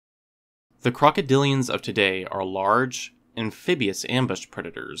The crocodilians of today are large, amphibious ambush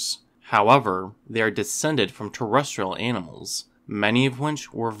predators. However, they are descended from terrestrial animals, many of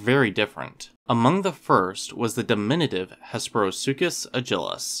which were very different. Among the first was the diminutive Hesperosuchus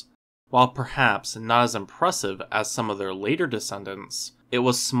agilis. While perhaps not as impressive as some of their later descendants, it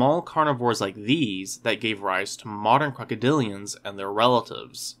was small carnivores like these that gave rise to modern crocodilians and their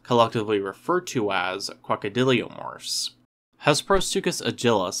relatives, collectively referred to as Crocodylomorphs. Hesperosuchus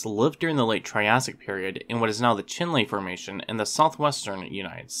agilis lived during the Late Triassic period in what is now the Chinle Formation in the southwestern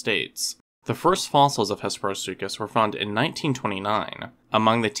United States. The first fossils of Hesperosuchus were found in 1929.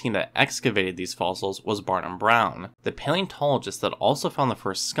 Among the team that excavated these fossils was Barnum Brown, the paleontologist that also found the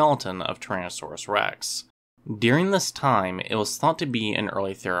first skeleton of Tyrannosaurus rex. During this time, it was thought to be an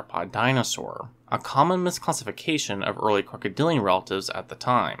early theropod dinosaur, a common misclassification of early crocodilian relatives at the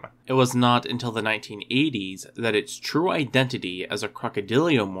time. It was not until the 1980s that its true identity as a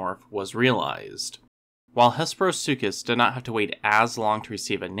crocodylomorph was realized. While Hesperosuchus did not have to wait as long to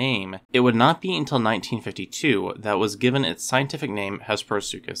receive a name, it would not be until 1952 that it was given its scientific name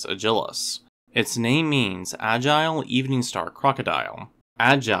Hesperosuchus agilis. Its name means agile evening star crocodile.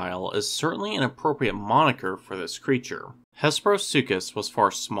 Agile is certainly an appropriate moniker for this creature. Hesperosuchus was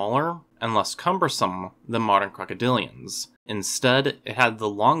far smaller and less cumbersome than modern crocodilians. Instead, it had the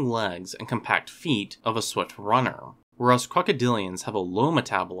long legs and compact feet of a swift runner. Whereas crocodilians have a low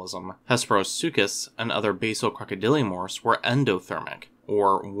metabolism, Hesperosuchus and other basal crocodylomorphs were endothermic,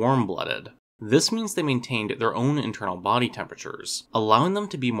 or warm-blooded. This means they maintained their own internal body temperatures, allowing them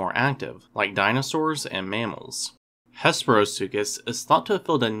to be more active, like dinosaurs and mammals. Hesperosuchus is thought to have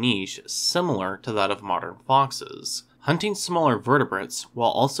filled a niche similar to that of modern foxes, hunting smaller vertebrates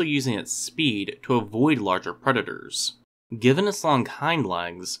while also using its speed to avoid larger predators. Given its long hind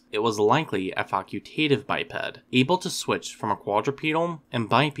legs, it was likely a facultative biped, able to switch from a quadrupedal and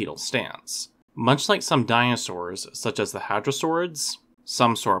bipedal stance. Much like some dinosaurs such as the hadrosaurids,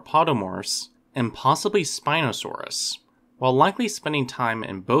 some sauropodomorphs, and possibly Spinosaurus. While likely spending time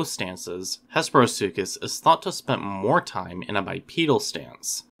in both stances, Hesperosuchus is thought to have spent more time in a bipedal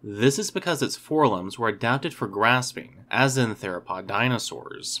stance. This is because its forelimbs were adapted for grasping, as in theropod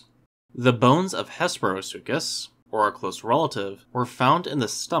dinosaurs. The bones of Hesperosuchus, or a close relative, were found in the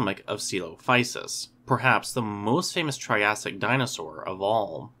stomach of Coelophysis, perhaps the most famous Triassic dinosaur of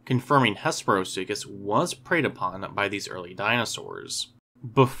all, confirming Hesperosuchus was preyed upon by these early dinosaurs.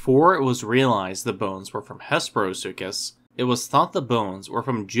 Before it was realized the bones were from Hesperosuchus, it was thought the bones were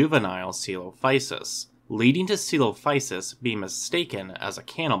from juvenile Coelophysis, leading to Coelophysis being mistaken as a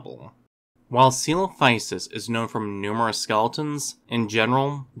cannibal. While Coelophysis is known from numerous skeletons, in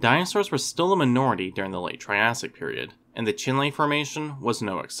general, dinosaurs were still a minority during the Late Triassic period, and the Chinle Formation was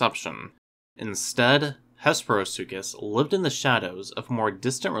no exception. Instead, Hesperosuchus lived in the shadows of more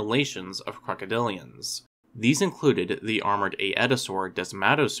distant relations of crocodilians. These included the armored Aedosaur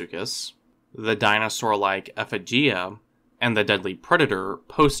Desmatosuchus, the dinosaur-like Ephygia, and the deadly predator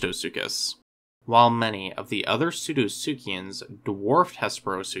Protosuchus. While many of the other pseudosuchians dwarfed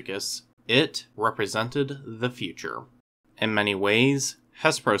Hesperosuchus, it represented the future. In many ways,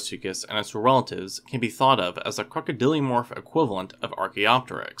 Hesperosuchus and its relatives can be thought of as a crocodylomorph equivalent of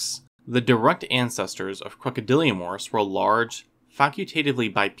Archaeopteryx. The direct ancestors of crocodylomorphs were large,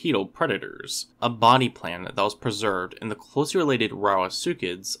 facultatively bipedal predators, a body plan that was preserved in the closely related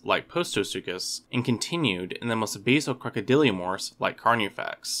Rauisuchids like Protosuchus and continued in the most basal crocodylomorphs like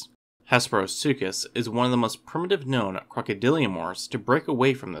Carnufex. Hesperosuchus is one of the most primitive known crocodylomorphs to break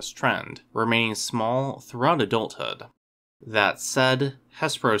away from this trend, remaining small throughout adulthood. That said,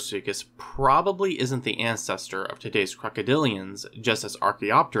 Hesperosuchus probably isn't the ancestor of today's crocodilians, just as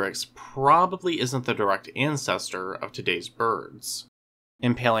Archaeopteryx probably isn't the direct ancestor of today's birds.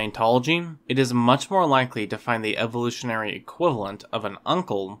 In paleontology, it is much more likely to find the evolutionary equivalent of an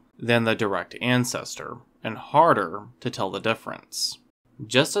uncle than the direct ancestor, and harder to tell the difference.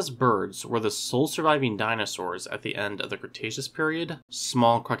 Just as birds were the sole surviving dinosaurs at the end of the Cretaceous period,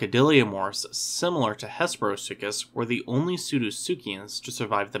 small crocodylomorphs similar to Hesperosuchus were the only pseudosuchians to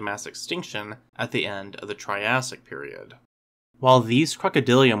survive the mass extinction at the end of the Triassic period. While these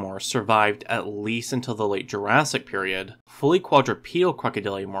crocodylomorphs survived at least until the late Jurassic period, fully quadrupedal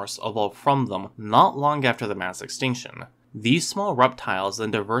crocodylomorphs evolved from them not long after the mass extinction. These small reptiles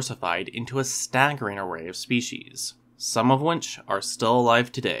then diversified into a staggering array of species, some of which are still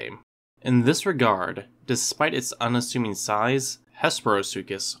alive today. In this regard, despite its unassuming size,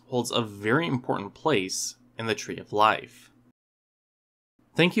 Hesperosuchus holds a very important place in the Tree of Life.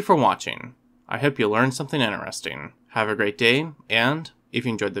 Thank you for watching. I hope you learned something interesting. Have a great day, and if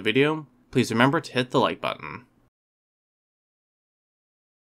you enjoyed the video, please remember to hit the like button.